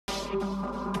Once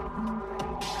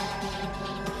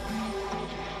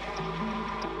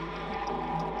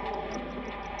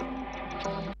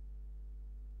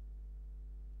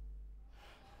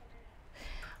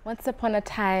upon a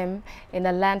time, in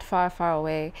a land far, far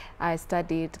away, I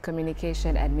studied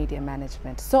communication and media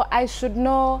management. So I should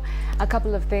know a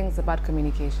couple of things about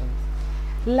communications.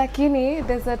 Lakini,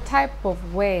 there's a type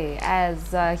of way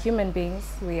as human beings,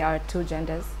 we are two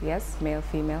genders, yes, male,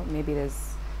 female, maybe there's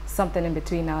something in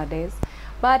between nowadays,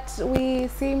 but we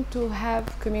seem to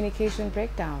have communication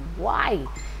breakdown. Why?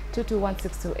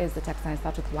 22162 is the text line.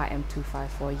 Start with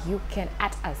YM254. You can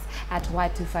at us at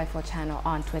Y254 channel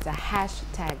on Twitter.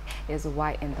 Hashtag is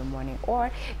YInTheMorning, or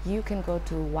you can go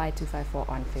to Y254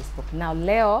 on Facebook. Now,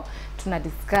 Leo, tuna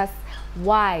discuss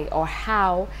why or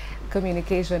how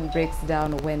communication breaks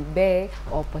down when bae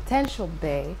or potential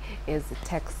bae is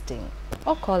texting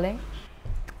or calling.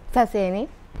 Saseni,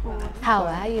 how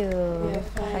are you?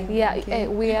 Yeah,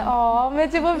 we are all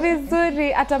mejibu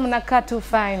vizuri. Ata mnaka too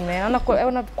fine, man. Ona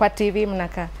kwa TV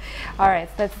mnaka. All right,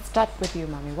 let's start with you,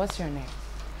 mommy. What's your name?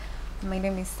 My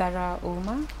name is Sarah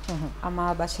Uma. I'm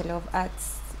a Bachelor of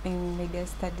Arts in Media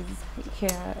Studies.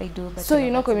 Here I do. So you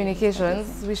know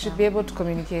communications. We should be able to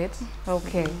communicate.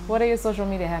 Okay. What are your social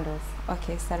media handles?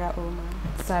 Okay, Sarah Uma.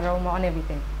 Sarah Uma on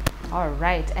everything. All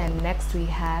right. And next we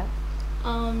have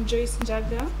Joyce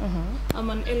Njaga. I'm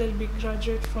an LLB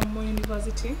graduate from Moi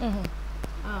University.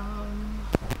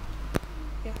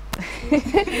 Yeah.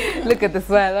 Look at the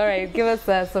smile. All right, give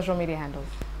us social media handles.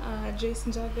 Joyce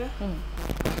Njaga.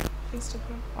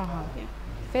 Instagram. Yeah.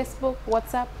 Facebook,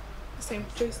 WhatsApp. Same,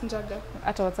 Joyce Njaga.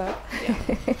 At WhatsApp. Yeah.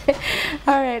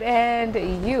 All right, and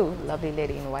you, lovely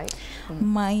lady in white.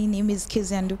 My name is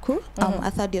Kezi Anduku. I'm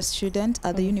a third-year student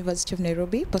at the University of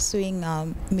Nairobi, pursuing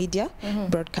media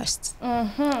broadcasts.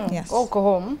 Yes. Oh, go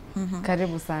home.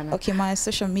 Karibu sana. Okay, my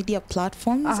social media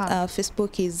platforms,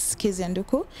 Facebook is Kezi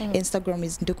Anduku, Instagram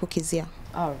is Nduku Kezia.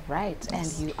 All right,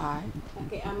 yes. And you are?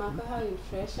 Okay, I'm a Koha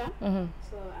Fresher.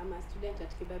 So I'm a student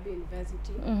at Kibabi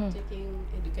University, taking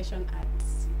education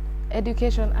arts.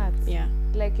 Education arts? Yeah.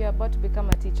 Like you're about to become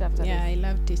a teacher after this? Yeah, I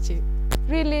love teaching.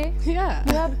 Really? Yeah.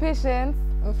 You have patience?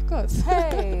 Of course.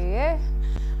 Hey.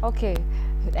 Okay.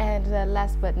 And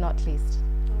last but not least.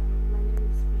 My name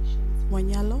is Patience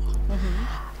Monyalo.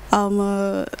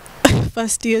 I'm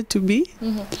first year to be.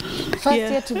 First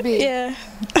year to be? Yeah.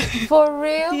 For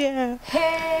real? Yeah.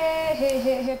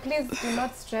 Hey, please do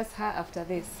not stress her after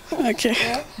this. Okay.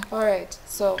 Yeah? All right.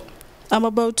 So. I'm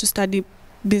about to study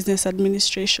business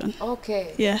administration.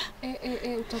 Okay. Yeah.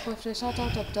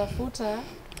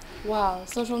 Wow.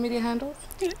 Social media handles?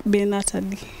 Be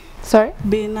Natalie. Sorry?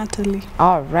 Be Natalie.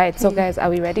 All right. So guys, are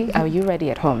we ready? Are you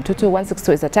ready at home?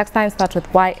 22162 is the text line. Start with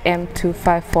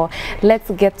YM254.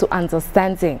 Let's get to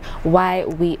understanding why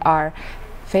we are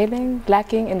failing,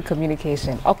 lacking in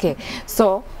communication. Okay.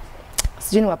 So,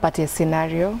 sijui niwapatie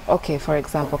scenario. Okay, for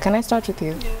example, can I start with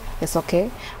you? Yeah. It's okay?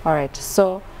 All right.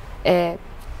 So,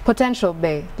 potential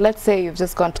bae, let's say you've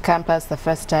just gone to campus the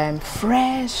first time,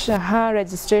 fresh,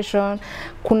 registration,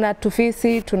 kuna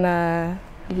tufisi, tuna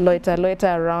loiter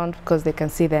around because they can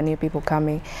see the new people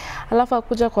coming. Alafu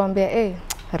akuja kuambia, hey,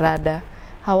 rada,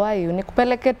 how are you?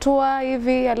 Nikupeleke tour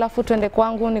hivi, alafu tuende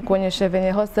kwangu, nikuonyeshe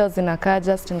venye hostels zinakaa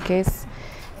just in case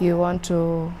you want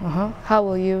to, how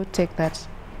will you take that?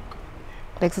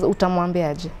 Like,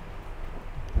 utamwambiaje?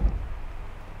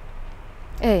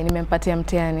 Nimempatia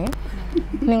mtihani.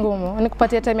 Ni ngumu.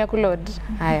 Nikupatia time ya kuload.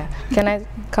 Haya. Can I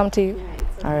come to you?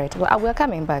 All right. Well, we're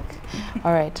coming back.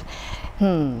 All right.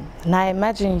 Now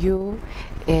imagine you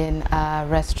in a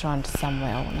restaurant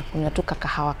somewhere. Unatuka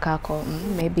kahawa kako,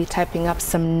 maybe typing up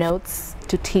some notes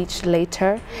to teach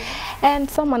later. And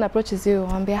someone approaches you,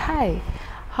 wambia, hi,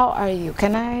 how are you?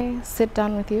 Can I sit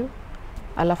down with you?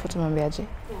 Alafu tumwambiaje?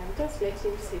 Yeah, just let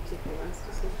him sit if he wants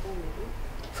to sit down with you.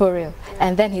 For real. Yeah.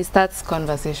 And then he starts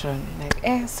conversation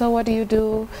like, so what do you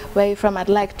do? Where are you from? I'd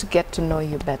like to get to know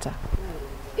you better.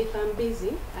 If I'm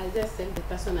busy, I'll just tell the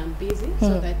person I'm busy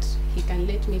so that he can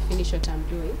let me finish what I'm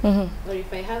doing. Or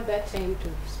if I have that time to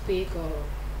speak or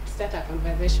start a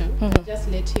conversation, just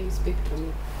let him speak to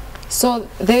me. So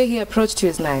there he approached you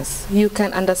is nice. You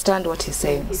can understand what he's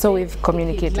saying. He so we've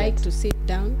communicated. He'd like to sit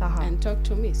down and talk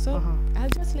to me. So I'll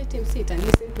just let him sit and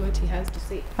listen to what he has to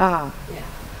say. Yeah.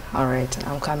 All right,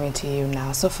 I'm coming to you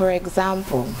now. So for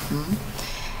example,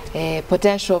 a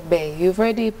potential bae, you've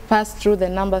already passed through the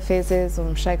number phases,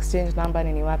 exchange number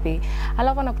nini wapi.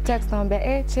 Alafu anakutext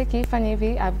naambia, cheki fanya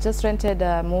hivi, I've just rented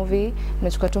a movie,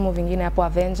 nimechukua tu movie ingine hapo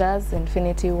Avengers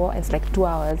Infinity War. It's like 2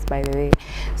 hours by the way.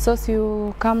 So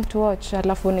you come to watch,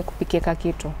 alafu nikupikie ka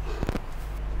kitu.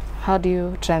 How do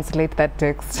you translate that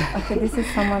text? Okay, this is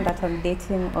someone that I'm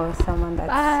dating or someone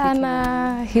that's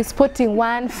Nah, he's putting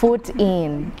one foot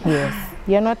in. Yes.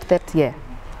 You're not that yet.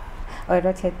 or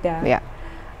not yet there. Yeah.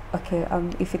 Okay,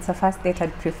 if it's a first date,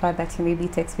 I'd prefer that he maybe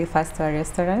takes me first to a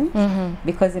restaurant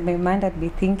because in my mind I'd be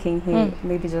thinking he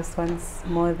maybe just wants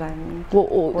more than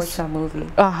watch a movie.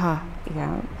 Yeah.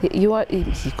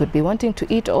 He could be wanting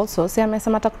to eat also. Si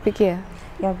amesema atakupikia.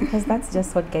 Yeah, because that's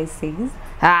just what guys say these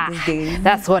days.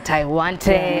 That's what I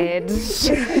wanted.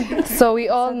 Yeah. So we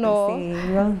all know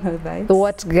that.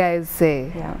 what guys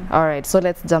say. Yeah. All right, so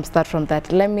let's jumpstart from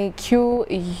that. Let me cue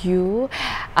you.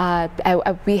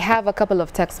 We have a couple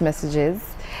of text messages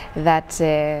that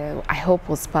I hope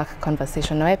will spark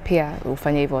conversation. Na pia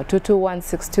ufanye hivyo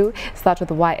 22162 start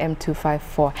with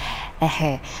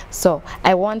YM254. So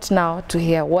I want now to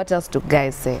hear what else do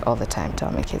guys say all the time.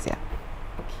 Tell me, Kezia.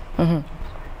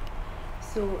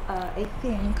 So I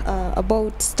think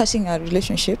about starting a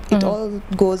relationship, it all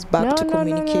goes back to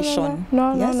communication.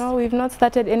 No, we've not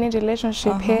started any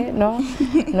relationship here. No,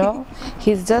 no.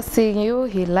 He's just seeing you,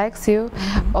 he likes you.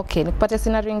 Okay, nikupate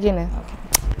scenario ingine.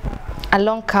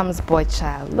 Along comes boy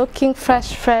child, looking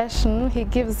fresh. He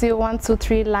gives you 1, 2,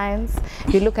 3 lines.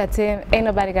 You look at him, ain't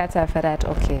nobody got time for that.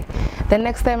 Okay. The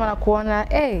next time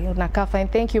anakuona, hey, unakaa fine,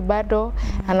 thank you bado.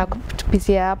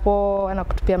 Anakutupitia hapo,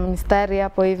 anakutupia mistari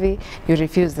hapo hivi. You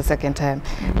refuse the second time.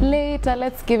 Later,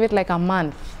 let's give it like a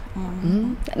month.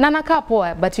 Na nakaa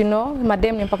poa, but you know,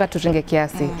 madem ni mpaka turinge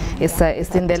kiasi.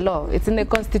 It's in the law, it's in the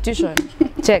constitution.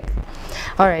 Check.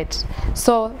 All right.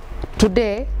 So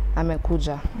today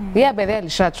amekuja. Yeah, by the way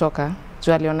alishachoka.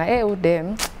 Juu aliona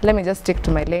udem, let me just stick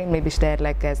to my lane, maybe she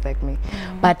like guys like me.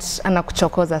 But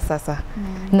anakuchokoza sasa.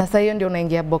 Na sasa hiyo ndio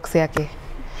unaingia box yake.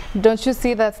 Don't you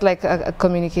see that's like a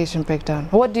communication breakdown?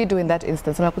 What do you do in that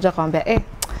instance? Unakuja kumwambia,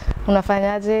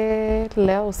 unafanyaje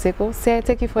leo usiku? Say I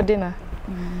take you for dinner.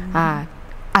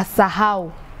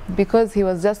 Asahau. Because he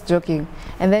was just joking.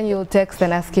 And then you'll text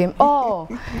and ask him, uko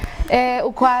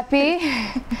wapi?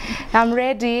 I'm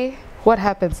ready. What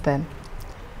happens then?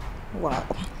 Wow,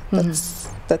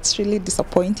 that's really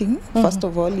disappointing. First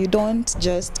of all, you don't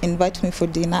just invite me for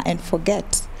dinner and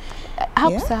forget.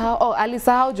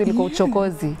 Alisahau juu liko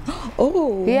uchokozi.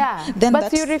 Yeah, then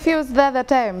but you refused the other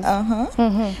times.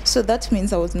 So that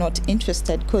means I was not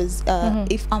interested, because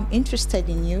if I'm interested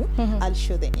in you, I'll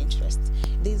show the interest.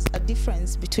 There's a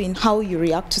difference between how you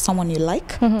react to someone you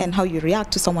like and how you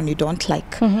react to someone you don't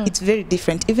like. It's very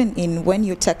different. Even in when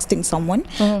you're texting someone,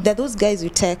 there are those guys you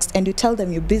text and you tell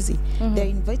them you're busy. They're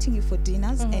inviting you for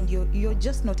dinners and you're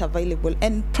just not available,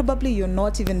 and probably you're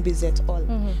not even busy at all.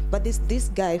 But this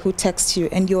guy who texts you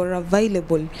and you're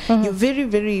available, you're very,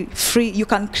 very free. You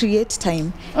can create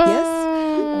time. Yes.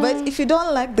 But if you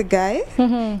don't like the guy,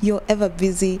 you're ever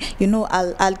busy, you know,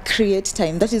 I'll create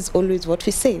time. That is always what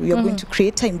we say. We are going to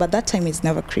create time, but that time is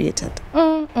never created.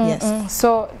 Yes.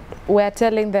 So we're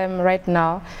telling them right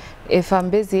now, if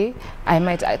I'm busy, I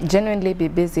might genuinely be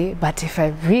busy, but if I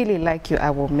really like you,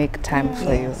 I will make time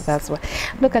for you. That's what.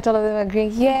 Look at all of them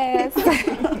agreeing. Yes.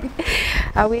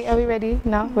 Are we ready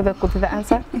now with the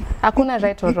answer? Hakuna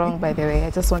right or wrong, by the way. I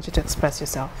just want you to express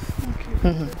yourself.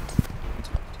 Okay.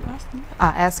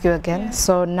 I'll ask you again. Yeah.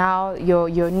 So now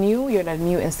you're new, you're in a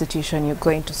new institution, you're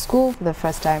going to school for the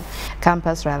first time,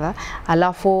 campus rather.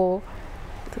 Alafu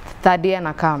third year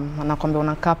anakwambia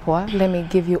unakaa poa, let me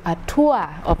give you a tour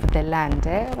of the land.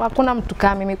 Hakuna mtu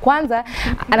kama mimi. Kwanza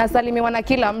anasalimiwa na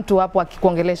kila mtu hapo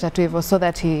akikuongelesha tu hivyo, so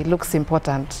that he looks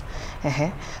important.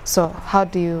 So how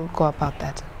do you go about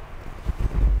that?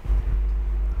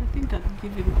 I think I'd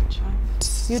give him a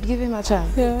chance. You'd give him a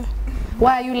chance? Yeah.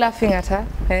 Why are you laughing at her?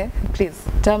 Please,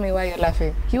 tell me why you're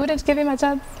laughing. You wouldn't give him a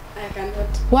chance? I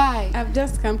cannot. Why? I've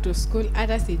just come to school.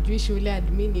 Hata sijui shule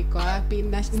admin iko wapi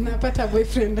na napata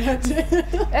boyfriend aje.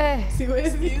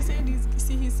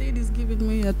 He said he's giving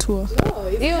me a tour.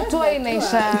 Hiyo tour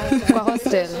inaisha kwa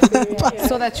hostel.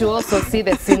 So that you also see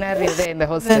the scenario there in the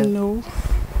hostel. No.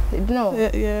 No.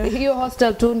 Yeah. Hiyo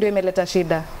hostel tu ndio imeleta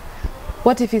shida.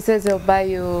 What if he says he'll buy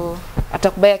you,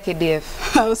 atakubaya KDF?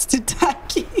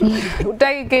 Sitaki.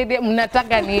 Utaki KDF,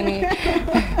 mnataka nini?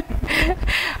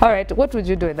 All right, what would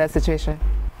you do in that situation?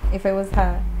 If I was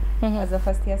her, as a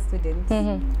first year student,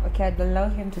 okay, I'd allow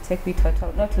him to take me to a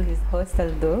town, not to his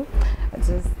hostel though.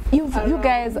 Just you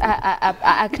guys are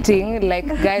acting like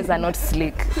guys are not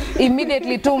slick.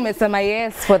 Immediately tu umesema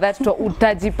yes for that to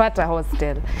utajipata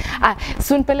hostel.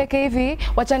 So nipeleke hivi,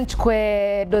 wacha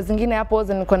nichukue do zingine hapo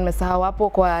nilikuwa nimesahau hapo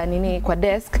kwa nini kwa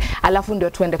desk, alafu ndio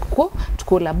tuende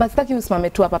tukula. But sitaki usimame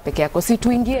tu hapa peke yako. Si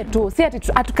tuingie tu. Si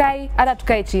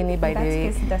atukai chini by the way.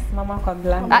 Nitasimama kwa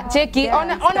mlango. Cheki,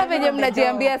 ona venye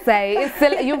mnajiambia sai.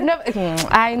 You've never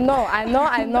I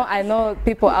know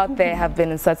people out there have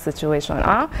been in such situation.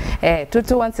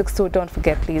 22162, don't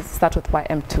forget, please start with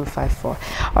YM254.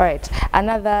 All right,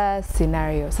 another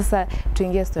scenario. Sasa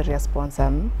tuingie story ya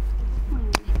sponsor.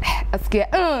 Asikia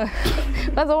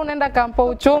kwanza unaenda kampo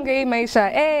uchunge hii maisha.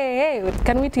 Hey,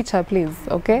 can we teach her please?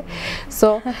 Okay,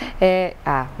 so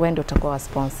when do utakuwa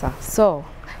sponsor? So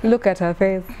look at her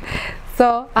face.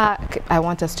 So I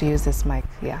want us to use this mic.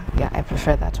 Yeah, I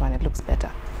prefer that one. It looks better.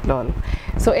 Lol.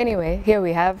 So anyway, here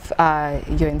we have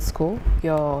you're in school.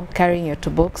 You're carrying your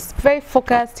 2 books. Very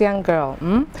focused young girl.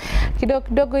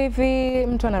 Kidogo hivi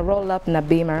mtu ana roll up na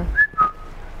Beamer.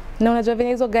 Na unajua venye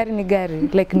hizo gari ni gari,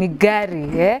 like ni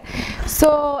gari, yeah?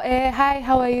 So, hi,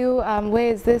 how are you?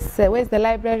 Where is this? Where's the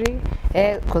library?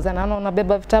 Because I know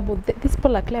unabeba vitabu. These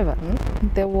people are clever.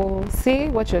 They will see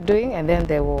what you're doing and then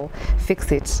they will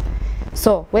fix it.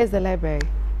 So, where's the library?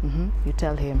 You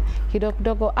tell him.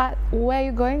 Kidogo, where are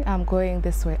you going? I'm going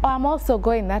this way. Oh, I'm also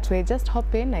going that way. Just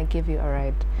hop in, I give you a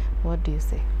ride. What do you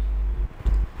say?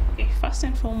 Okay, first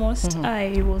and foremost,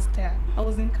 I was there. I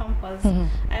was in campus.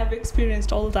 I have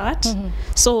experienced all that.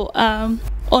 So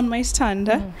on my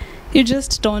stand, you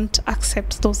just don't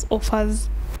accept those offers.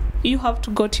 You have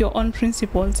to go to your own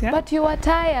principles, yeah? But you were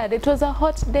tired. It was a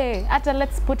hot day.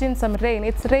 Let's put in some rain.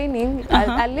 It's raining.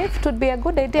 A lift would be a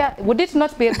good idea. Would it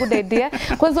not be a good idea?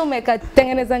 Kwanza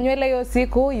umekatengeneza nywele hiyo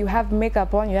siku, you have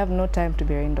makeup on, you have no time to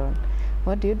be rained on.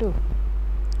 What do you do?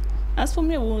 As for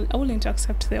me, I wouldn't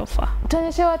accept the offer.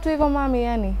 Utanyesha watu hivyo mami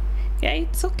yani? Yeah,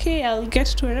 it's okay. I'll get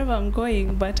to wherever I'm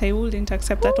going, but I wouldn't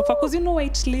accept that offer because you know what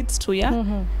it leads to, yeah?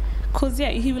 Because yeah,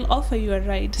 he will offer you a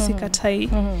ride, sikatai.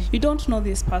 You don't know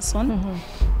this person.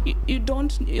 You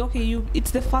don't. Okay,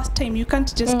 it's the first time. You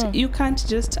can't just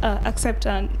accept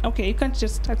you can't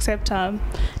just accept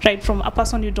ride from a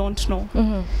person you don't know.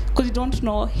 Because you don't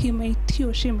know he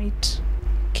or she might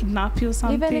kidnap you or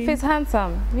something. Even if he's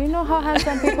handsome. You know how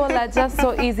handsome people are just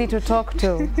so easy to talk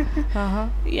to.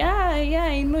 Yeah,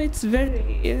 I know it's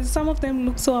very, some of them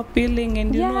look so appealing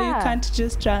and you know you can't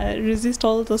just resist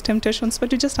all those temptations,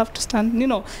 but you just have to stand,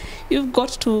 you've got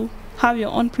to have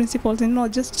your own principles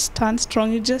and just stand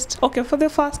strong. You just, okay, for the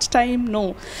first time,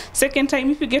 no. Second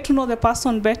time, if you get to know the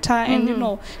person better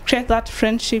and, create that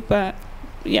friendship,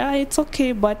 yeah, it's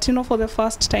okay, but for the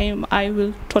first time I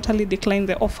will totally decline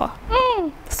the offer.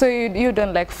 So you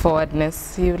don't like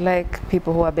forwardness, you like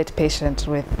people who are a bit patient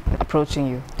with approaching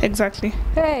you. Exactly.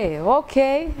 Hey,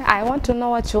 okay, I want to know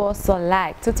what you also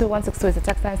like. 22162 is the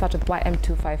text line, start with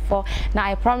YM254. Now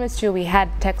I promised you we had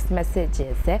text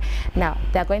messages. Now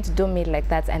they're going to do me like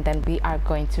that and then we are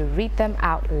going to read them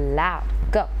out loud.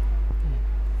 Go.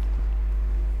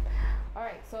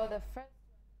 Alright, so the first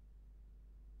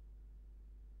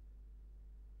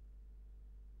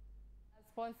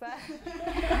sponsor.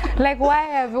 Like why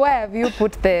have you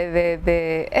put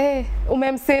the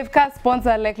umemsave ka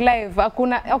sponsor like live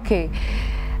akuna? Okay,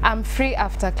 I'm free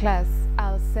after class,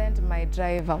 I'll send my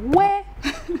driver. Where?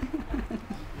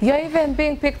 You're even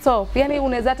being picked up. Yani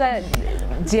unaweza hata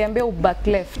jiambia back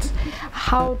left.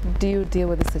 How do you deal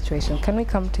with the situation? Can we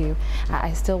come to you?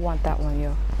 I still want that one,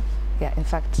 yo. Yeah, in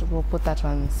fact, we'll put that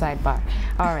one sidebar.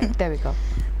 All right, there we go.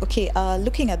 Okay,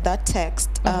 looking at that text,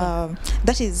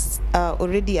 that is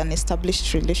already an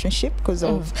established relationship because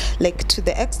of, like, to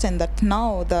the extent that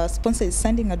now the sponsor is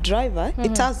sending a driver,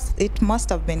 it must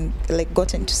have been, like,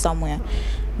 gotten to somewhere.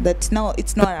 That now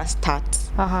it's not a start.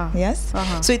 Yes?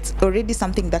 So it's already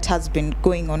something that has been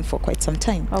going on for quite some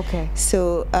time. Okay.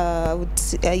 So,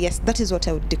 yes, that is what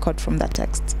I would decode from that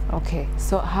text. Okay,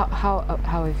 so how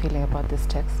are you feeling about this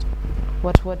text?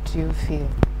 What do you feel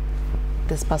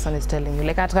this person is telling you?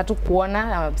 Like,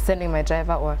 I'm sending my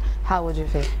driver, or how would you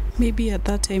feel? Maybe at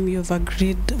that time you've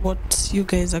agreed what you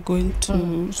guys are going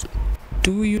to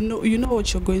do. You know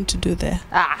what you're going to do there.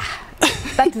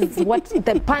 That is what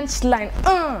the punchline.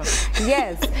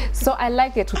 Yes. So I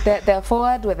like it. They're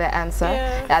forward with the answer,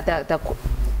 the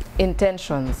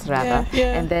intentions rather,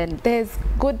 and then there's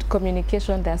good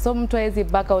communication there. So mtu hawezi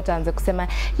back out and kusema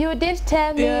you didn't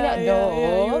tell me. No,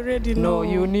 you already know.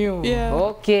 No, you knew.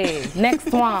 Okay,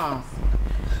 next one.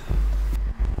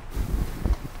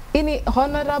 Ini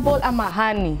honorable ama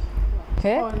honey?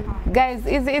 Okay, guys,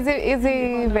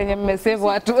 easy venye mmesave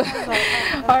watu.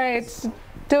 All right.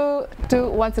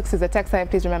 22162 is the text line.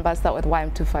 Please remember, start with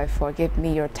YM254. Give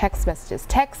me your text messages.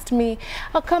 Text me.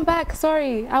 I'll come back.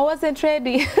 Sorry, I wasn't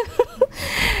ready.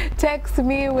 Text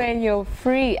me when you're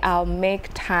free. I'll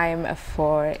make time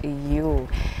for you.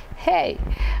 Hey,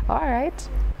 all right.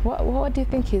 What do you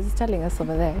think he's telling us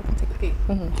over there? Okay.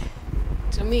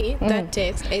 To me, that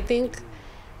text, I think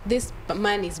this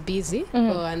man is busy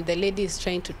and the lady is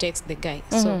trying to text the guy.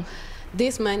 So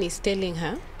this man is telling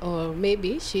her, or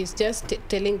maybe she's just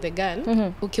telling the girl,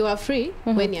 ukiwa free,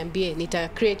 when niambie, nita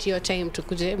create your time to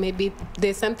kuje. Maybe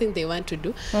there's something they want to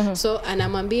do. So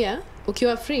anamwambia,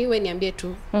 ukiwa free, when niambie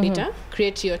tu, nita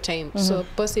create your time. So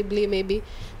possibly maybe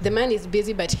the man is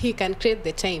busy, but he can create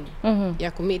the time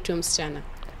ya kumeet msichana.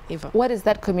 What is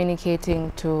that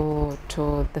communicating to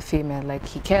the female? Like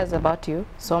he cares about you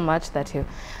so much that you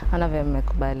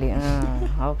anavemekubali.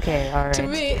 Okay, all right. To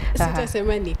me,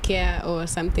 sitasema ni care or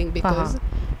something because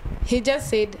he just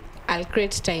said I'll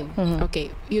create time.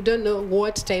 Okay, you don't know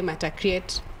what time ata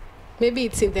create. Maybe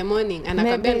it's in the morning and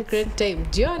I'll create time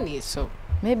jioni, so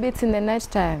maybe it's in the night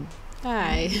time.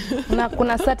 Hi.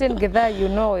 Kuna certain githa, you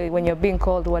know when you're being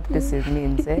called what this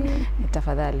means,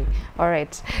 tafadhali. All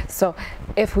right, so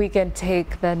if we can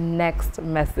take the next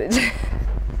message.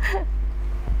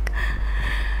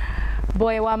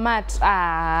 Boy wa mat,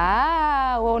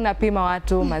 wewe unapima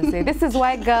watu mazee. This is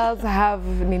why girls have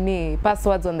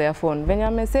passwords on their phone. When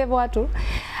you save watu,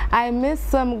 I miss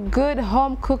some good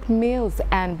home cooked meals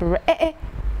and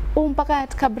mpaka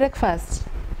atka breakfast.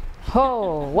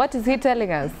 Oh, what is he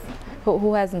telling us?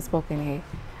 Who hasn't spoken here?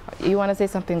 You want to say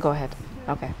something? Go ahead.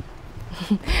 Okay.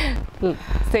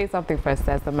 Say something first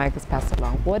as the mic is passed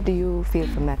along. What do you feel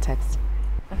from that text?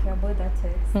 Okay, about that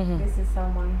text, this is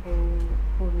someone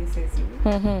who misses you.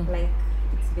 Like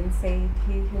it's been said,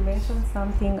 he mentioned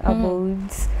something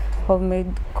about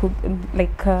homemade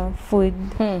food.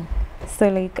 So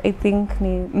like I think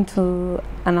ni mtu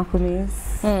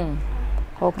anakumiss.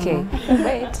 Okay,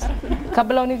 wait.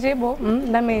 Kabla unijibu,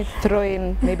 let me throw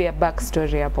in maybe a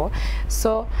backstory hapo.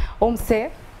 So,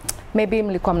 umse, maybe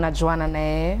mlikuwa mnajuana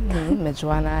naye,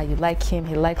 mmejuana, you like him,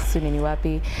 he likes you, nini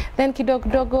wapi. Then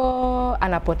kidogo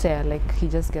anapotea, like he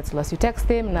just gets lost. You text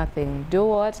him, nothing. Do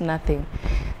what? Nothing.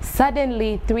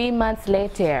 Suddenly, 3 months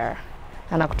later,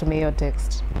 anakutumia your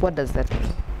text. What does that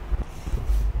mean?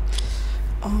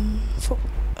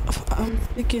 I'm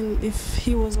thinking if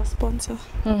he was a sponsor.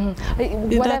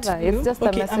 Whatever, it's just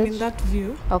a message. I'm in that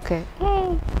view. Okay.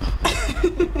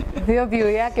 View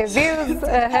yake views.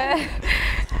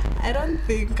 I don't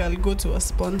think I'll go to a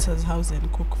sponsor's house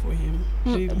and cook for him,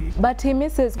 really. But he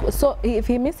misses, so if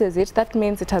he misses it, that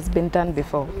means it has been done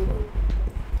before.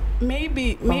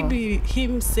 Maybe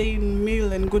him saying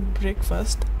meal and good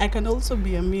breakfast, I can also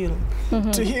be a meal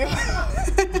to him.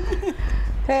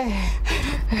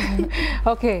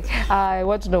 Okay, I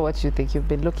want to know what you think. You've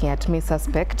been looking at me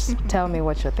suspect. Tell me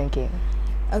what you're thinking.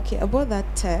 Okay, about that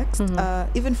text,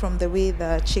 even from the way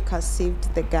the chick has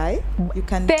saved the guy, you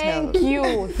can tell.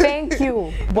 Thank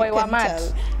you, boy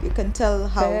Wamat. You can tell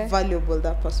how valuable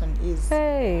that person is.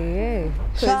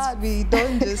 Because we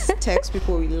don't just text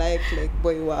people we like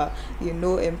boy wa, you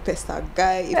know, M-Pesa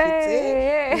guy.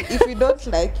 If we don't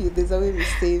like you, there's a way we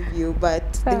save you.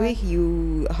 But the way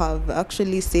you have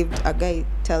actually saved a guy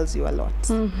tells you a lot.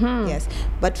 Yes,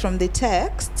 but from the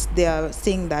text, they are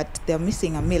saying that they're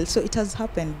missing a meal. So it has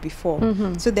happened before.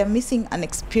 So they're missing an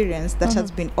experience that has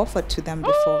been offered to them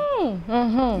before.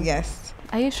 Yes.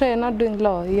 Are you sure you're not doing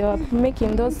law? You're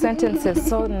making those sentences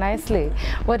so nicely.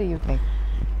 What do you think?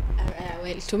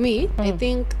 Well, to me, I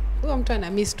think mtu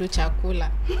ana miss tu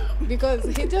chakula because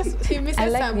he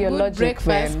misses some good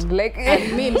breakfast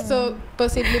and meal. So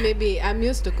possibly maybe I'm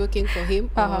used to cooking for him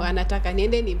or anataka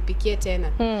niende nimpikie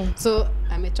tena. So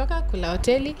ametoka kula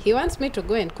hoteli, he wants me to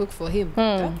go and cook for him.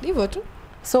 Hivyo tu.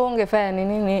 So ungefanya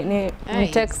ni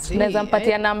text naweza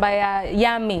mpatia namba ya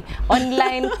Yummy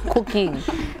online cooking.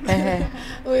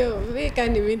 Huyo vika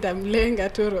ni nitamlenga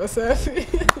tu roho safi.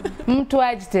 Mtu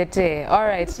ajitetee. All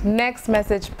right, next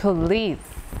message please.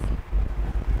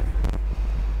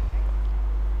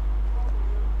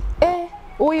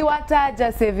 Huyu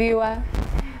wataja seviwa.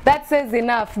 That says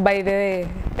enough by the way.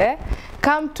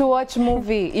 Come to watch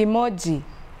movie emoji.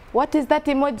 What is that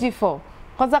emoji for?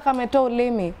 Kwanza kametoa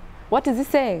ulimi. What is he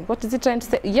saying? What is he trying to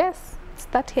say? Yes, it's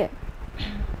that here.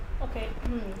 Okay.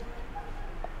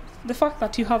 The fact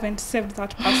that you haven't saved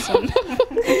that person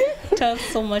tells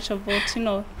so much about, you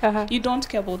know, you don't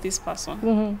care about this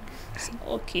person.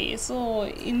 Okay, so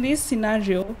in this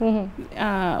scenario,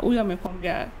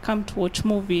 come to watch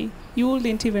movie, you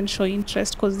wouldn't even show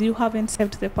interest because you haven't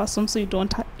saved the person, so you're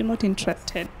not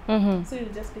interested. So you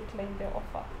just decline the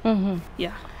offer.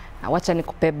 Yeah. Wacha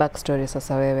nikupe backstory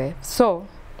sasa wewe. So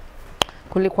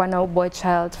kulikuwa na boy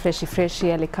child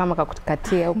freshi alikama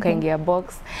kakukatia ukaingia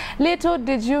box. Little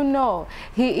did you know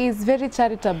he is very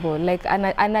charitable, like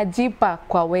anajipa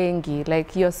kwa wengi,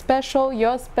 like you're special,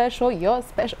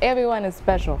 everyone is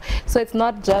special, so it's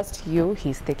not just you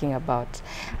he's thinking about.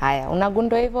 Haya,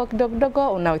 unagundua hivyo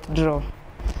kidogo una withdraw,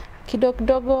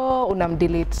 kidogo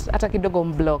unamdelete, hata kidogo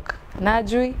mblock na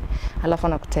ajui, alafu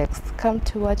anakutext come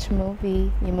to watch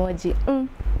movie emoji.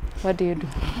 What do you do?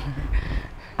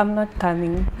 I'm not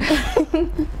coming.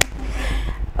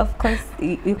 Of course,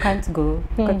 you can't go,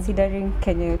 considering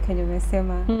Kenya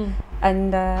mesema.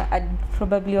 And I'd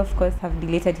probably, of course, have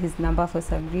deleted his number for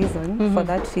some reason, for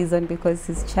that reason, because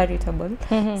he's charitable.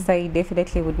 So I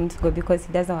definitely wouldn't go because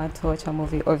he doesn't want to watch a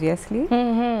movie, obviously.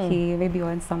 He maybe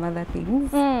wants some other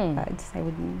things, but I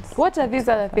wouldn't. What are these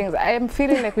other things? I am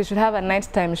feeling like we should have a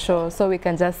nighttime show so we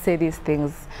can just say these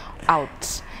things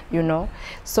out, you know?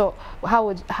 So how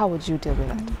would you deal with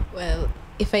that? Well,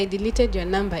 if I deleted your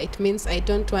number, it means I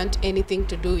don't want anything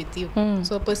to do with you.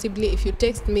 So possibly if you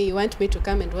text me, you want me to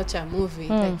come and watch a movie,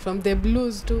 like from the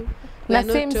blues to... Na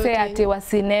same say ati wa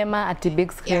cinema, ati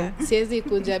big screen. Yeah, siezi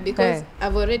kuja because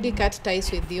I've already cut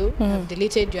ties with you. I've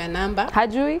deleted your number.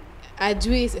 Hajui?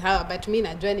 Ajui how, but me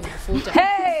najua nimefuta.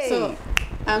 Hey! So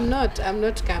I'm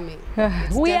not coming.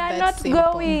 We are not simple.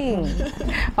 Going.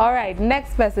 All right,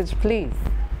 next message, please.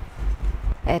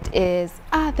 It is,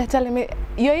 they're telling me,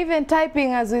 you're even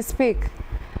typing as we speak.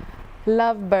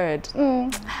 Lovebird.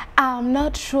 I'm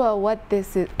not sure what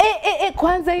this is.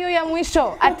 Kwanza yo ya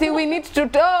mwisho. Ati we need to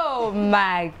talk. Oh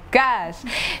my gosh.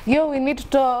 Yo, we need to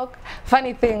talk.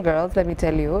 Funny thing, girls, let me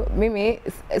tell you. Mimi,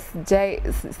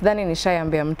 sidhani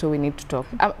nishaiambia mtu we need to talk.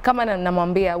 Kama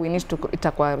namwambia we need to,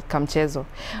 itakuwa kamchezo.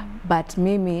 But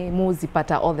mimi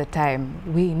muzipata all the time.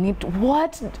 We need to,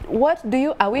 what do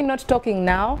you, are we not talking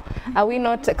now? Are we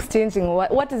not exchanging?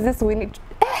 What is this we need to,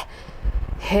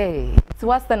 Hey, it's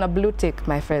worse than a blue tick,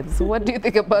 my friends. What do you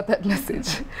think about that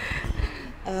message?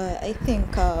 I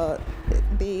think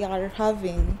they are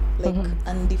having like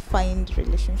undefined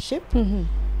relationship.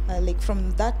 Like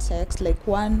from that text, like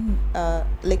one,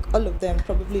 like all of them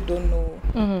probably don't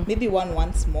know. Maybe one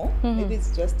wants more. Maybe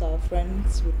it's just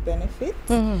friends with benefits.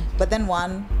 But then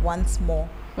one wants more.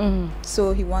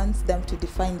 So he wants them to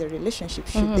define the relationship.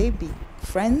 Should they be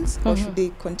friends or should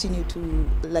they continue to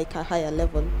like a higher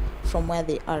level from where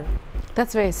they are?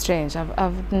 That's very strange.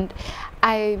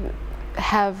 I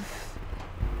have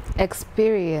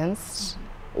experienced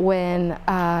when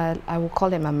I will call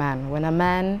him a man. When a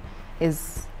man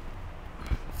is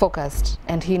focused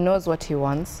and he knows what he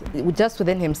wants, just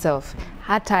within himself,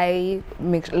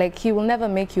 like he will never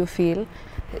make you feel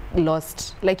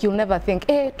lost. Like you'll never think,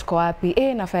 tuko wapi,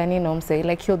 nafanya nini umse.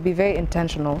 Like he'll be very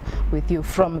intentional with you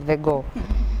from the go.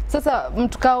 Sasa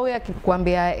mtu kaa huyu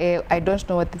akikwambia, I don't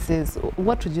know what this is,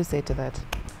 what would you say to that?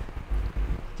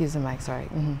 Use the mic, sorry.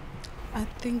 I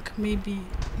think maybe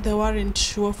they weren't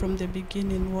sure from the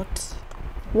beginning what...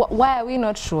 Why are we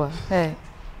not sure? Hey.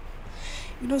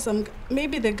 You know,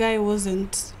 maybe the guy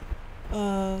wasn't,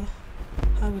 how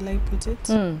will I put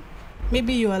it?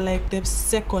 Maybe you are like the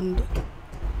second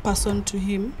person to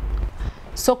him.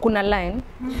 So kuna line.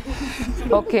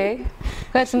 Okay.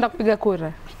 Tunaenda kupiga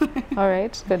kura. All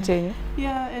right, continue.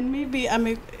 Yeah, and maybe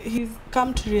he's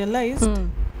come to realize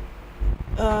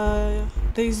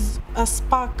there's a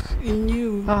spark in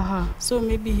you. So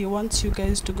maybe he wants you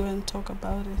guys to go and talk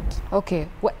about it. Okay.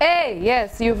 Well,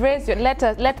 yes, you've raised your let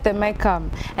the mic come,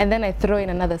 and then I throw in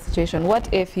another situation.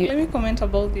 What if you... Let me comment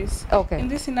about this. Okay. In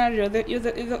this scenario, you're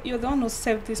the one who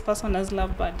saved this person as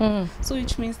lovebird. So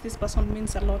which means this person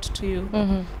means a lot to you.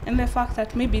 And the fact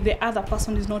that maybe the other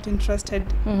person is not interested,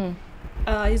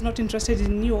 is not interested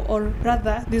in you, or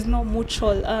rather, there's no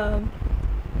mutual...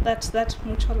 that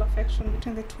mutual affection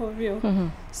between the two of you.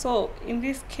 So in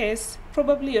this case,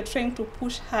 probably you're trying to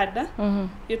push harder.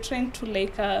 You're trying to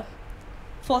like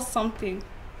force something,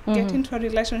 get into a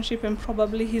relationship, and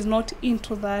probably he's not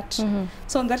into that.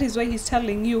 So that is why he's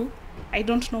telling you, I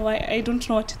don't know why, I don't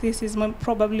know what this is.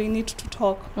 Probably need to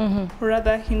talk, or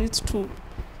rather he needs to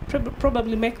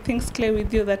probably make things clear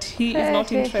with you that he is not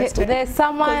interested. There's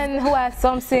someone who has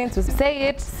something to say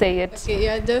it. Okay,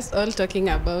 you're just all talking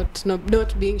about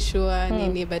not being sure,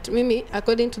 Nini, but maybe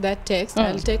according to that text,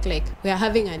 I'll take like, we are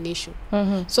having an issue.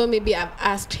 So maybe I've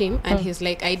asked him and he's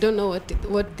like, I don't know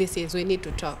what this is, we need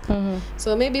to talk.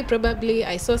 So maybe probably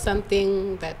I saw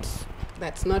something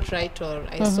that's not right, or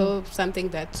I saw something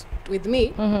that with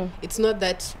me it's not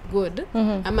that good.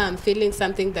 I'm feeling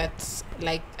something that's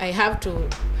like I have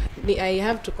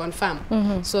to confirm.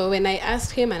 So when I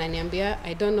asked him and ananiambia,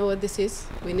 I don't know what this is,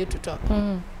 we need to talk.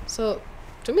 So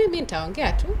to me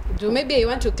nitaongea tu. Do maybe I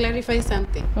want to clarify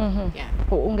something. Yeah.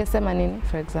 Ungesema nini,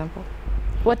 for example?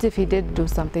 What if he did do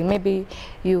something? Maybe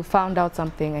you found out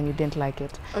something and you didn't like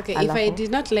it. Okay, if I did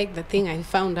not like the thing I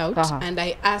found out and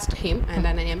I asked him and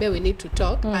ananiambia we need to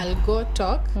talk, I'll go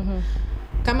talk.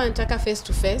 Kama nataka face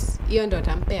to face, hiyo ndo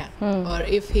tampea. Or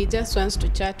if he just wants to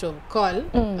chat or call,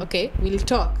 okay, we'll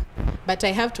talk. But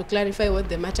I have to clarify what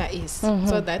the matter is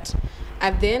so that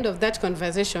at the end of that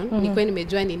conversation, nikuwe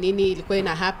nimejua ni nini ilikuwa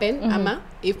ina happen ama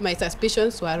if my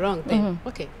suspicions were wrong then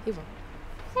okay, hivyo.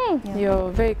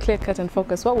 You're very clear cut and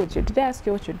focused. What would you do? Did I ask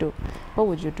you what you do? What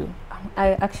would you do? I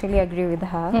actually agree with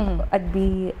her. I'd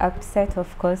be upset,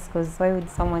 of course, because why would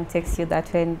someone text you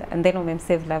that way and then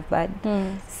save love bad?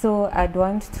 So I'd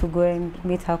want to go and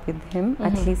meet up with him.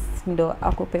 At least,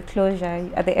 akupe closure.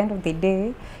 At the end of the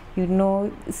day,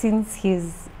 since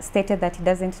he's stated that he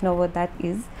doesn't know what that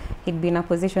is, he'd be in a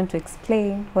position to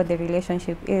explain what the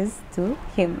relationship is to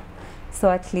him.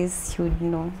 So at least he would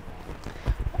know.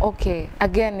 Okay,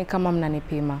 again, ni kama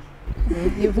mnanipima.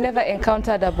 You've never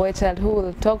encountered a boy child who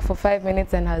will talk for 5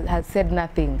 minutes and has said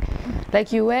nothing.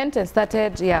 Like you went and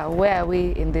started, where are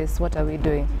we in this? What are we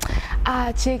doing?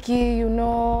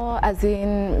 Cheki, as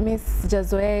in Miss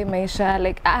Jazoe, Maisha,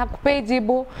 like, kupei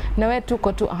jibu, na we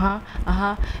tuko tu,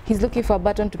 he's looking for a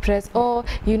button to press. Oh,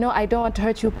 I don't want to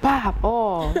hurt you, pap.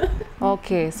 Oh,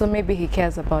 okay, so maybe he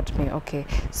cares about me. Okay,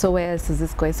 so where else is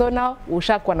this going? So now,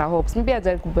 ushakwa na hopes. Maybe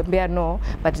ajaribu kubembea no,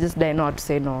 but just dare not to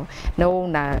say no. Na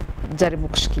unajaribu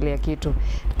kushikilia kitu.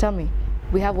 Tell me,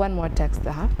 we have one more text.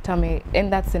 Tell me, in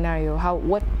that scenario,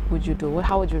 what would you do?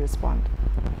 How would you respond?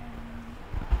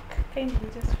 Can you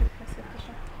just repeat the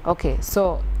question? Okay,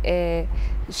 so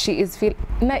she is feel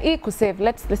na save.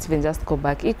 Let's even just go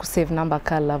back. Save number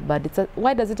ka Lovebird.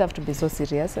 Why does it have to be so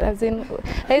serious? As in,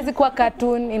 is kwa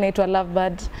cartoon inaitwa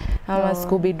Lovebird ama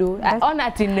Scooby Doo?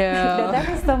 Honestly, no. That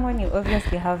is someone you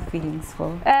obviously have feelings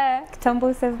for.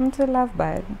 Kitambo save mtu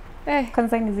Lovebird.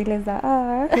 Kwanza ni zile za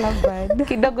Lovebird.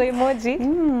 Kidogo emoji.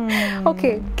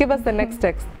 Okay, give us the next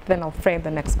text, then I'll frame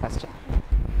the next question.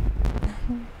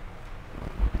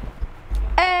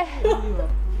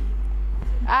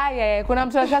 Kuna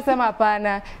mtu akasema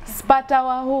hapana, spata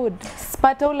wa hood,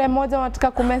 spata ule moja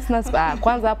unataka kumess na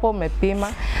kwanza hapo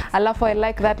umepima. Alafu I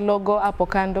like that logo hapo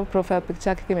kando, profile picture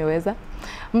yake kimeweza.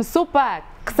 Msupa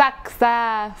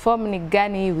saksa form ni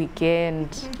gani weekend?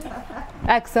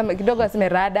 Akisema kidogo aseme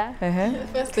rada.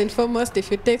 First and foremost,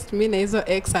 if you text me na hizo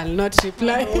X, I'll not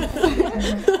reply.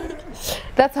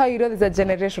 That's how you know there's a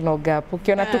generational gap.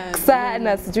 Ukiona tu ksa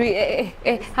na sijui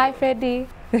hi Freddy.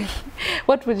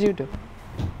 What would you do?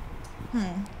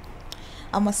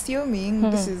 I'm assuming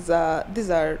these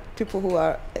are people who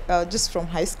are just from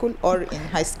high school or in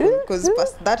high school, because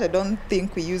past that I don't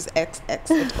think we use XX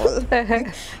at all.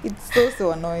 It's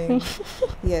so annoying.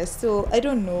 Yes, so I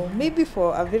don't know. Maybe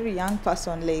for a very young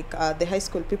person like the high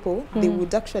school people, they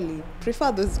would actually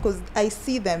prefer those, because I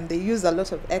see them, they use a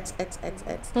lot of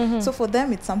XXXX. So for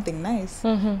them it's something nice.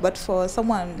 But for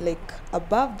someone like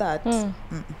above that,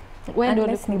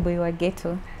 unless ni boy wa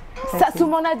ghetto. Sasa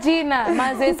umeona jina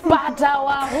maze spata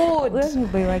wa hood. Well,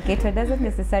 boy wa ghetto doesn't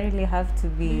necessarily have to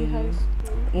be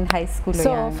in high school.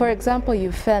 So for example,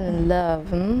 you fell in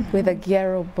love with a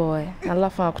ghetto boy.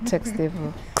 Alafu akutext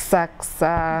hivyo.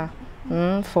 Ksa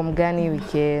from gani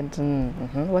weekend.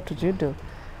 What would you do?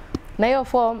 Na hiyo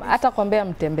form hata kwambia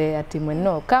mtembee ati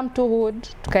no, come to hood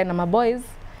tukae na maboys.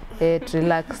 To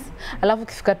relax. Alafu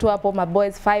kifika tu hapo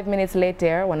maboys 5 minutes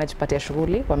later wanajipatia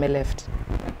shughuli left.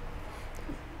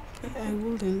 I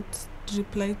wouldn't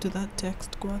reply to that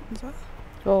text kwanza.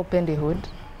 Oh, Pendy Hood.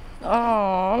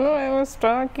 Oh, no, I was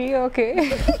talking.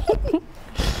 Okay.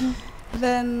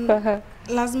 Then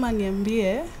lazima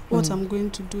niambie what I'm going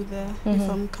to do there if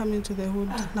I'm coming to the hood.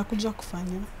 Nakuja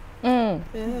kufanya.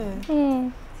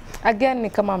 Again, ni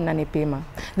kama mnanipima.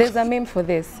 There's a meme for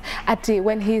this. Ati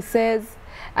when he says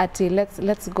ati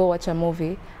let's go watch a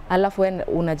movie, alafu when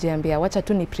unajiambia wacha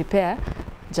tu ni prepare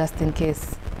just in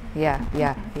case.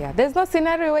 Yeah. There's no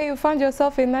scenario where you found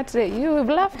yourself in that. You've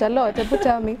laughed a lot.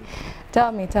 Tell me,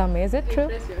 is it true?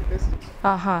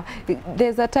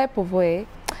 There's a type of way.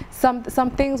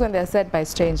 Some things when they're said by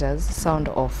strangers sound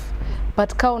off.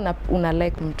 But ka una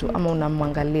like mtu ama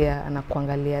unamwangalia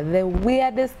anakuangalia, the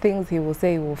weirdest things he will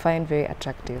say you will find very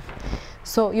attractive.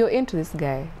 So you're into this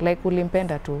guy, like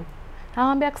ulimpenda tu.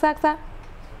 Anambia ksaksa?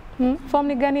 Form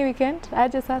ni gani weekend?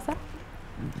 Aje sasa?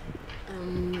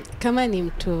 Kama ni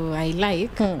mtu I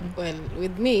like, well,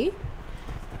 with me,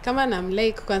 kama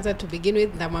namlike kwanza to begin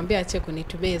with, namwambia ache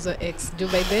kunitumia hizo X.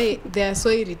 By the way, they are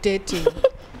so irritating.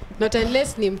 Not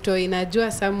unless ni mto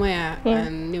inajua somewhere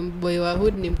and ni boy wa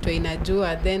hood ni mto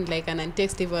inajua, then like an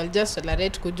text if I'll just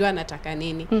tolerate kujua nataka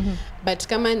nini. But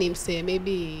kama ni mse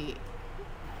maybe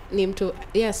ni mtu,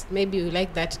 yes, maybe you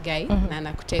like that guy na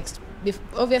anakutext.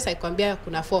 Obvious aikwambia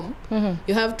kuna form,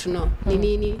 you have to know ni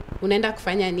nini unaenda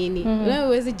kufanya nini. Wewe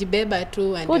huwezi jibeba tu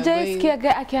and you're going.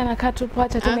 Ujaisikia akiana katu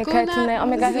poacha tumekaa tuna, oh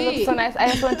my god, he looks so nice,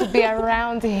 I just want to be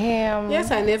around him.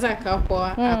 Yes, anaweza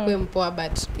kapoa akwe mpoa,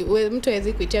 but mtu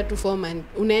hawezi kuitia tu form and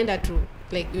unaenda tu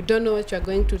like you don't know what you are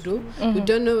going to do, you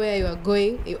don't know where you are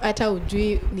going, hata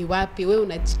ujui ni wapi, wewe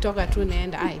unajitoka tu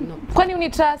unaenda. I know. Kwani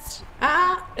unitrust?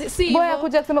 Si boy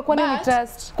akuja kusema kwani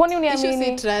unitrust? Kwani uniamini?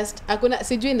 Si trust. Hakuna,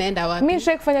 sijui naenda wapi. Mimi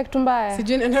shake kufanya kitu mbaya.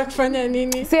 Sijui naenda kufanya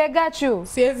nini. Si I got you.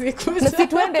 Siwezi kuja. Na si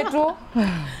tuende tu.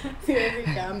 Siwezi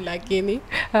kam lakini.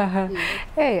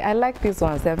 Hey, I like these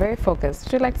ones. They're very focused.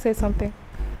 Would you like to say something?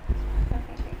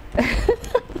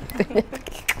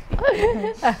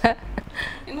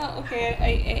 You know,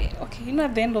 okay, you know,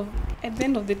 at the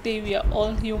end of the day, we are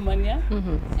all human, yeah.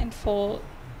 And for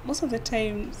most of the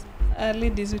times,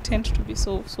 ladies, we tend to be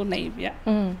so naive, yeah.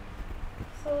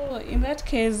 So in that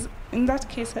case,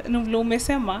 no,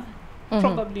 umesema,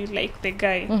 probably like the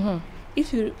guy.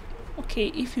 If you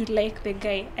like the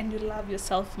guy and you love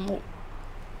yourself more.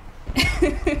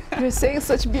 You're saying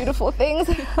such beautiful things.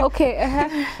 Okay.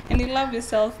 And you love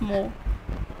yourself more.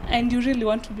 And you really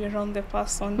want to be around the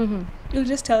person, you'll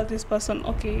just tell this person,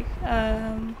 okay,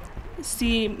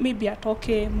 see, maybe at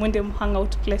when they hang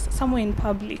out place somewhere in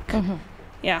public.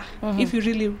 Yeah, if you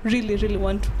really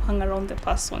want to hang around the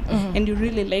person and you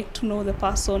really like to know the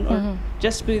person or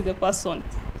just be with the person,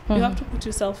 you have to put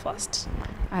yourself first.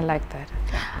 I like that.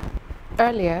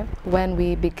 Earlier, when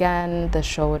we began the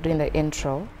show, during the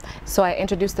intro, so I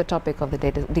introduced the topic of the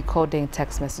day, decoding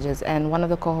text messages, and one of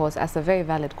the co-hosts asked a very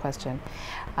valid question.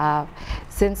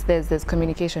 Since there's this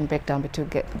communication breakdown between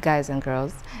guys and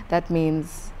girls, that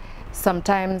means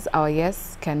sometimes our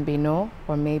yes can be no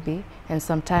or maybe, and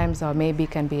sometimes our maybe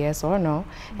can be yes or no,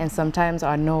 and sometimes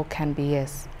our no can be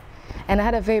yes. And I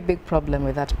had a very big problem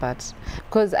with that part,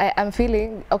 because I'm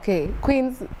feeling, okay,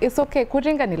 queens, it's okay,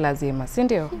 kuringa ni lazima,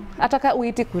 sindio? Ataka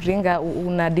uiti kuringa,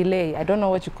 una delay, I don't know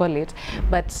what you call it,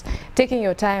 but taking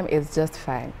your time is just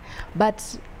fine.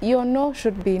 But your no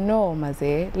should be no,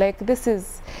 maze. Like this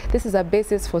is a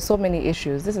basis for so many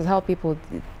issues. This is how people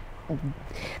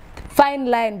fine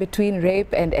line between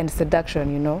rape and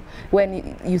seduction, you know?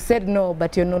 When you said no,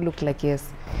 but your no looked like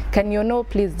yes. Can your no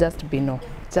please just be no?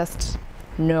 Just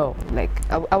no. Like,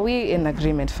 are we in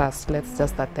agreement first? Let's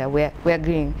just start there. We're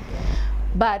agreeing.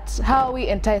 But how are we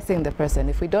enticing the person?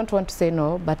 If we don't want to say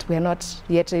no, but we're not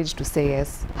yet ready to say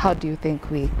yes, how do you think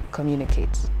we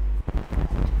communicate?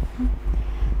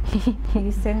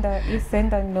 You send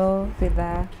a no with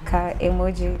a ka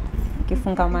emoji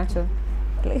kifunga macho.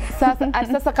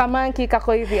 Sasa kamanki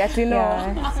kako hivi ati no.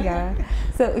 Yeah.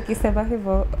 So ukisema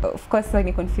hivyo, of course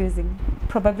ni confusing.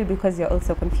 Probably because you're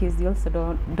also confused. You also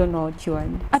don't know what you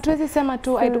want. Hatuwezi sema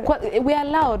tu, we are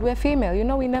loud, we are female. You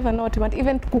know, we never know what we want.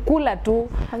 Even kukula tu,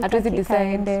 hatuwezi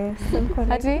decide.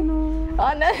 Ati?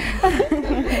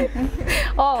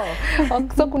 Oh,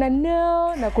 so kuna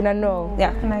no na kuna no.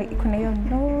 Yeah, kuna yo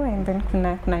no and then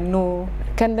kuna no.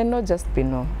 Can the no just be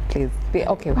no, please?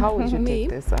 Okay, how would you take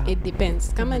this? It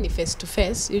depends. Kama ni face to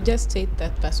face, you just say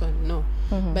that person no.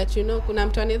 But you know, kuna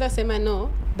mtu anaweza sema no,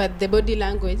 but the body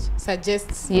language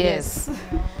suggests yes.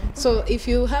 So if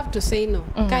you have to say no,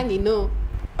 kani no,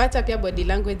 hata pia body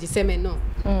language iseme no.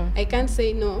 I can't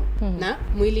say no na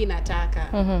mwili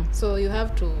nataka. So you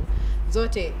have to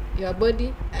zote, your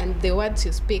body and the words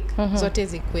you speak, zote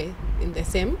zikwe in the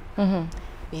same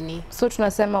nini. So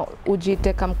tunasema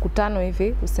ujiteka mkutano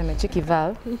hivi, useme cheki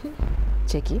Val,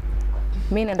 cheki.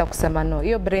 Mimi naenda kusema no.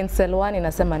 Hiyo brain cell 1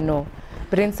 inasema no.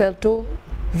 Brain cell 2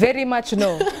 very much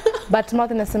no. But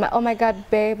mouth inasema, oh my god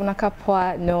babe, unakaa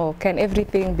poa. No. Can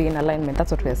everything be in alignment?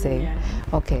 That's what we're saying. Yeah.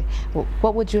 Okay.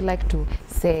 What would you like to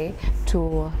say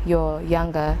to your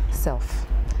younger self?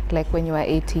 Like when you were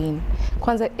 18.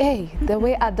 Kwanza, hey, the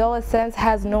way adolescence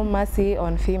has no mercy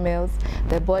on females,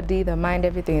 the body, the mind,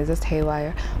 everything is just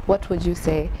haywire. What would you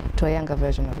say to a younger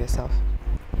version of yourself?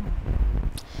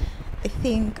 I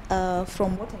think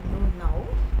from what I know now,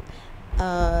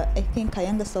 I think a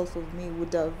younger self of me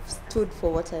would have stood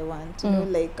for what I want. You know,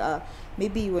 like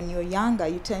maybe when you're younger,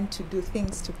 you tend to do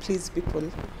things to please people.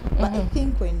 But I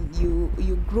think when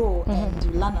you grow and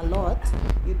you learn a lot,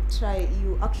 you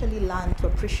actually learn to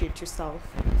appreciate yourself.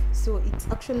 So it's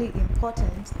actually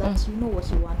important that you know what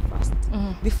you want first.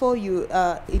 Before you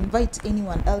invite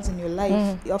anyone else in your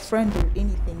life, your friend or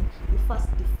anything, you first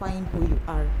define who you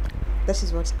are. That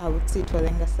is what I would say to a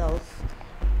younger self.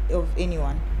 of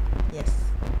anyone. Yes.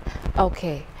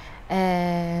 Okay.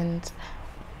 And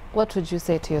what would you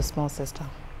say to your small sister?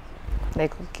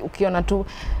 Like ukiona tu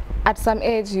at some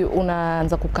age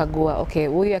unaanza kukagua, okay,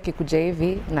 huyu akikuja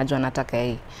hivi najua anataka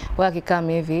hii. Huyu akikaa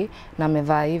hivi na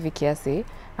amevaa hivi kiasi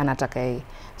anataka hii.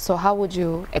 So how would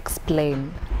you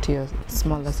explain to your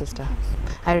smaller sister?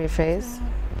 I rephrase.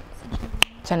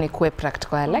 Chani kwe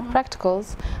practical. I like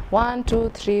practicals. 1, 2,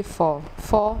 3, 4.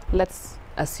 4, let's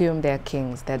assume they're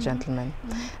kings, they're gentlemen.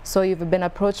 So you've been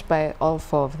approached by all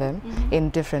 4 of them in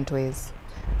different ways.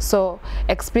 So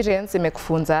experience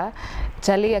imekufunza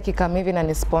chali akikam hivi na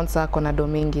ni sponsor kona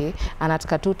domingi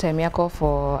anataka tu time yako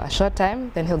for a short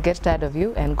time, then he'll get tired of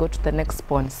you and go to the next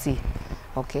sponsee.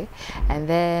 Okay, and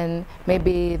then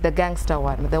maybe the gangster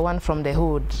one, the one from the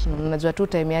hood, unajua tu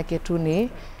time yake tu ni,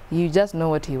 you just know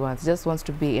what he wants, just wants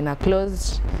to be in a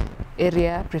closed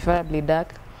area, preferably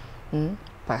dark.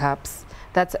 Perhaps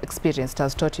that's experience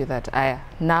has taught you that.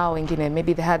 Now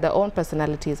maybe they had their own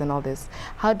personalities and all this.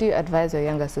 How do you advise your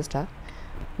younger sister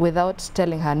without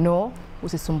telling her no,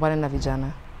 usisumbwane na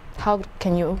vijana? How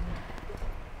can you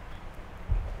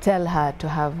tell her to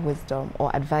have wisdom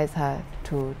or advise her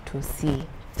to see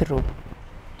through?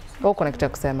 Oh, connect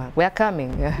kusema. We are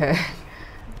coming.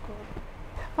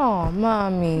 Oh,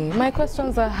 mommy, my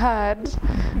questions are hard.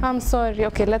 I'm sorry.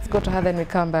 Okay, let's go to her, then we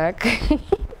come back.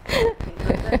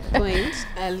 At that point,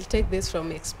 I'll take this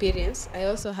from experience. I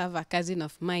also have a cousin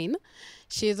of mine.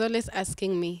 She's always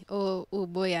asking me, oh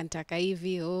boy, antaka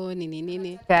hivi, oh nini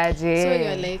nini. Kaji. So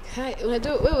you're like, hi,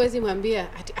 unajua wewe huwezi mwambia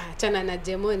achana na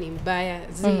Jemo ni mbaya.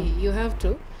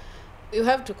 You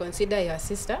have to consider your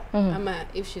sister, ama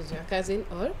if she's your cousin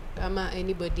or ama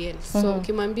anybody else. So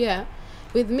ukimwambia,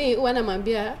 with me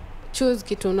wanamwambia choose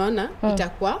kitu unaona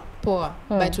itakuwa poa,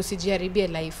 but usijaribie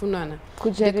life, unaona.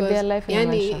 Kujaribia life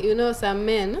yani you know some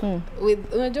men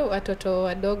with unajua watoto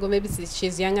wadogo, maybe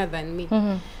she's younger than me.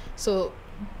 So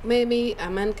maybe a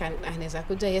man anaweza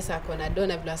kuja, yes akona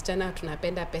dona vile wasichana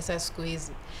tunapenda pesa siku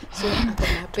hizi. So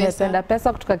akona pesa. Tunapenda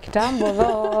pesa kutoka kitambo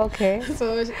though, okay.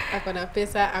 So akona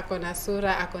pesa, akona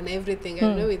sura, akona everything.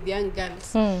 I know with young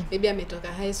girls, maybe ametoka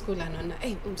high school anaona,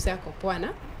 mse ako poa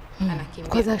na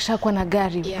anakimbia. Kwanza kishakuwa na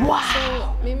gari. Yeah. Wow.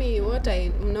 So mimi what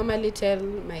I normally tell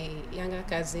my younger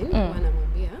cousin,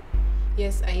 wanamwambia,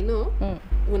 yes I know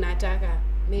unataka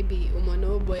maybe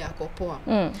umono boy ako poa,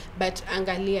 but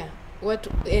angalia what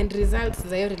end results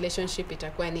za your relationship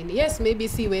itakuwa nini. Yes, maybe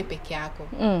si wewe peke yako,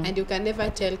 and you can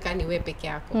never tell kani wewe peke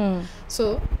yako.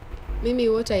 So mimi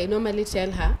what I normally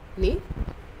tell her ni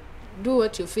do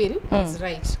what you feel is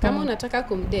right. Kama unataka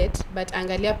kumdate, but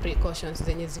angalia precautions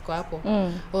zenye ziko hapo,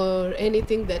 or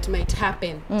anything that might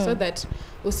happen, so that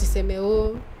usiseme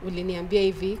uliniambia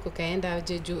hivi kukaenda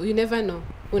aje juu. You never know,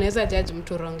 unaweza judge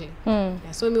mtu wrongly. Yeah,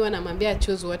 so mimi wanamwambia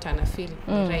choose what ana feel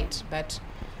right, but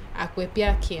akwe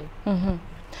pia keen.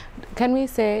 Can we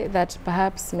say that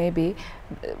perhaps maybe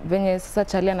venye sasa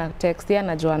chali na text ya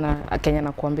najua na Kenya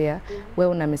na kuambia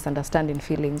wewe una misunderstanding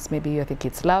feelings, maybe you think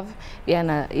it's love,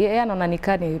 yana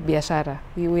unanikani biashara,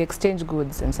 we exchange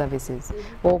goods and services,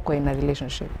 wako in a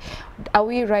relationship. Are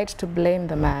we right to blame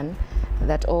the man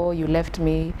that you left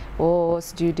me,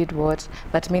 you did what,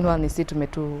 but meanwhile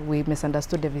we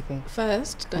misunderstood everything?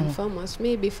 First and foremost,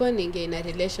 me before ninge in a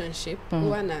relationship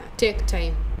wanna take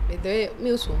time. By the way,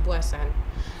 mi usumbua sana,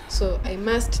 so I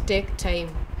must take time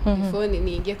before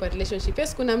niingie kwa relationship.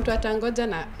 Yes, kuna mtu atangoja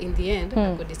na in the end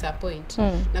ako disappoint,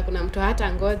 na kuna mtu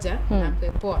hata ngoja na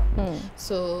kuepoa.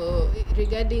 So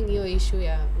regarding hiyo issue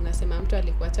ya unasema mtu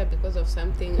alikuacha because of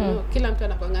something, kila mtu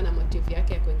anakuanga na motive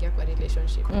yake ya kuingia kwa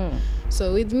relationship.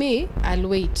 So with me I'll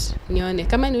wait nione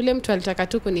kama ni ule mtu alitaka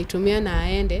tu kunitumia na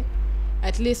aende,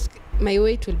 at least my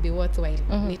wait will be worthwhile.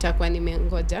 Nitakuwa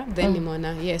nimengoja, then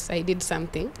nimeona yes I did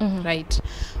something right.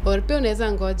 Or pia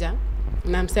unaweza ngoja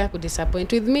na msea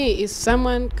kudisappoint. With me, if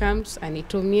someone comes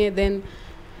anitumie, then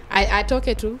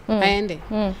atoke tu aende.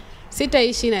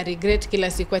 Sitaishi na regret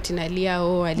kila siku atinalia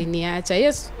aliniacha.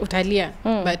 Yes, utalia,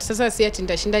 but sasa si ati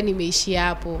nitashinda nimeishi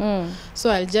hapo. So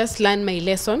I'll just learn my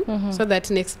lesson so that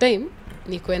next time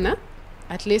nikuwe na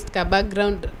at least ka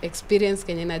background experience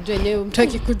kenye najua nyewe mtu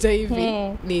akikuja hivi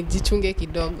ni jichunge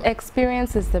kidogo.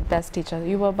 Experience is the best teacher.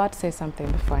 You were about to say something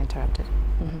before I interrupted.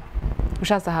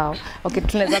 Ushasahau. Okay,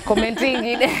 tunaweza comment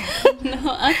ingine.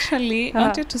 No, actually, I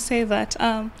wanted to say that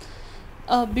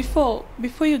before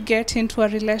you get into a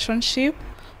relationship,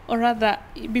 or rather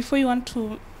before you want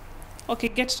to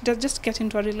just get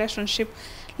into a relationship,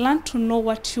 learn to know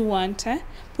what you want.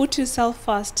 Put yourself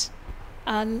first,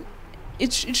 and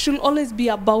it should always be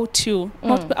about you,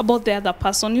 not about the other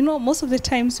person. You know, most of the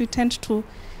times we tend to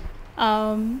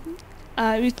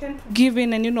you tend to give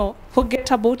in and, you know,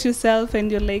 forget about yourself,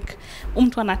 and you're like,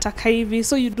 mtu anataka hivi,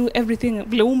 so you do everything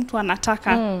vile mtu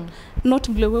anataka, not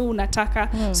vile wewe unataka.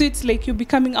 So it's like you're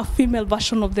becoming a female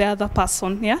version of the other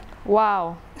person, yeah?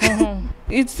 Wow.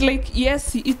 It's like,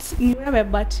 yes, it's ni wewe,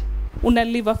 but una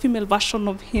live a female version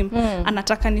of him.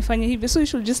 Anataka nifanye hivi. So you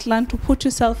should just learn to put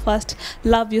yourself first,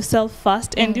 love yourself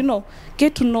first, and, you know,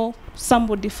 get to know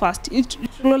somebody first. It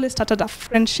should always start at a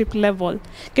friendship level.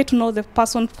 Get to know the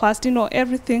person first, you know,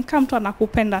 everything. Come to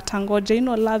anakupenda tangoje. You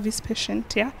know, love is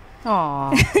patient, yeah?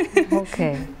 Oh,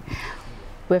 okay.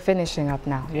 We're finishing up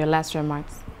now. Your last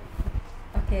remarks.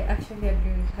 Okay, actually, I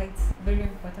agree with her. It's very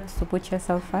important to put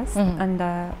yourself first, and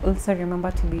also remember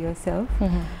to be yourself.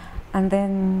 And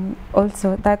then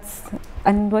also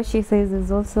and what she says is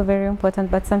also very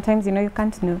important, but sometimes, you know, you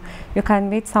can't know. You can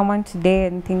meet someone today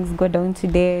and things go down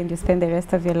today and you spend the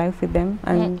rest of your life with them.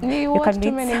 And you watch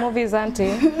too many movies,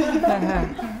 auntie.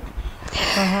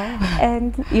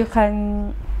 And you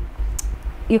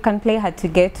can play hard to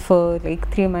get for like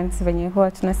 3 months when you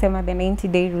watch tunasema the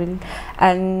 90-day rule,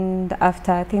 and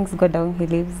after things go down he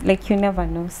leaves. Like, you never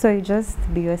know, so you just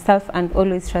be yourself and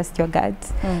always trust your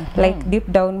gut. Like,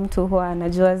 deep down mtu huwa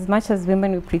anajua. As much as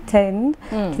women we pretend,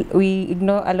 we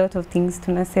ignore a lot of things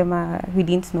tunasema we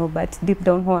didn't know, but deep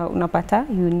down huwa unapata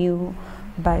you knew.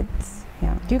 But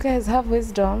yeah, you guys have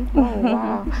wisdom. Oh,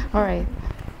 wow. All right,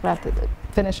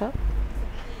 finish up.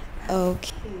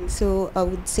 Okay, so I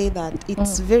would say that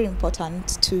it's very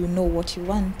important to know what you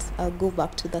want. I'll go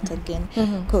back to that again,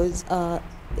 because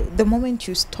the moment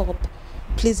you stop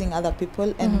pleasing other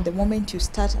people and the moment you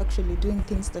start actually doing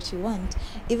things that you want,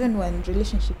 even when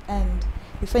relationship end,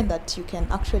 you find that you can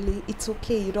actually, it's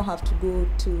okay, you don't have to go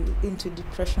into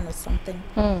depression or something.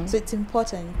 So it's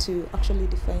important to actually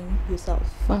define yourself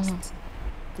first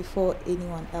before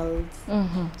anyone else.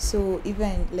 So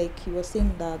even like you were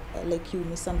saying that like you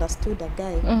misunderstood a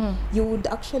guy, you would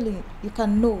actually, you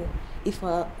can know if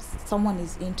someone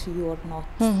is into you or not.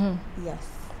 Yes.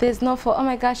 There's no oh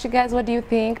my gosh, you guys, what do you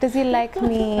think? Does he like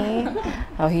me?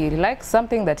 Oh, he likes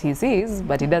something that he sees,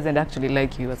 but he doesn't actually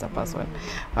like you as a person.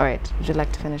 All right, would you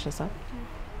like to finish this up?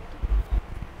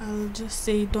 I'll just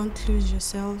say, don't lose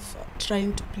yourself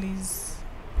trying to please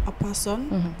a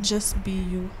person. Just be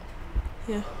you.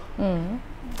 Yeah.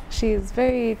 She is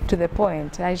very to the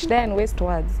point. I shouldn't waste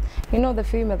words. You know, the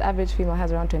average female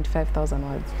has around 25,000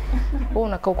 words.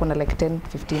 Unakaa uko na like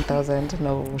 10-15,000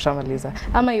 no ushamaliza.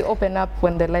 Ama you open up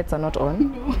when the lights are not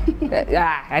on.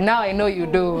 And now I know you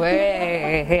do.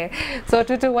 So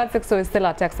 2216 is still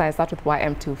our text sign. Start with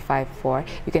YM254.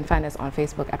 You can find us on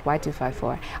Facebook at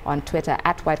Y254, on Twitter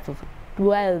at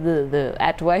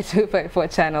Y254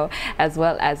 channel, as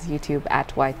well as YouTube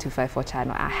at Y254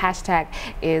 channel. Our hashtag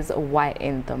is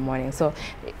YInTheMorning. So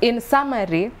in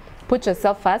summary, put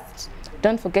yourself first,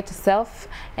 don't forget yourself,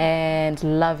 and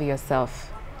love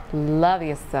yourself. Love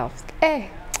yourself. And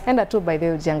too, by the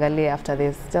way, ujiangalie after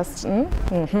this. Just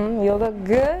you'll look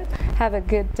good. Have a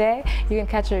good day. You can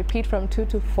catch a repeat from 2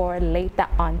 to 4 later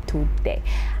on today.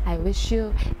 I wish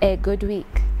you a good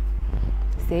week.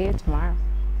 See you tomorrow.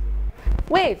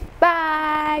 Wave.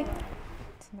 Bye.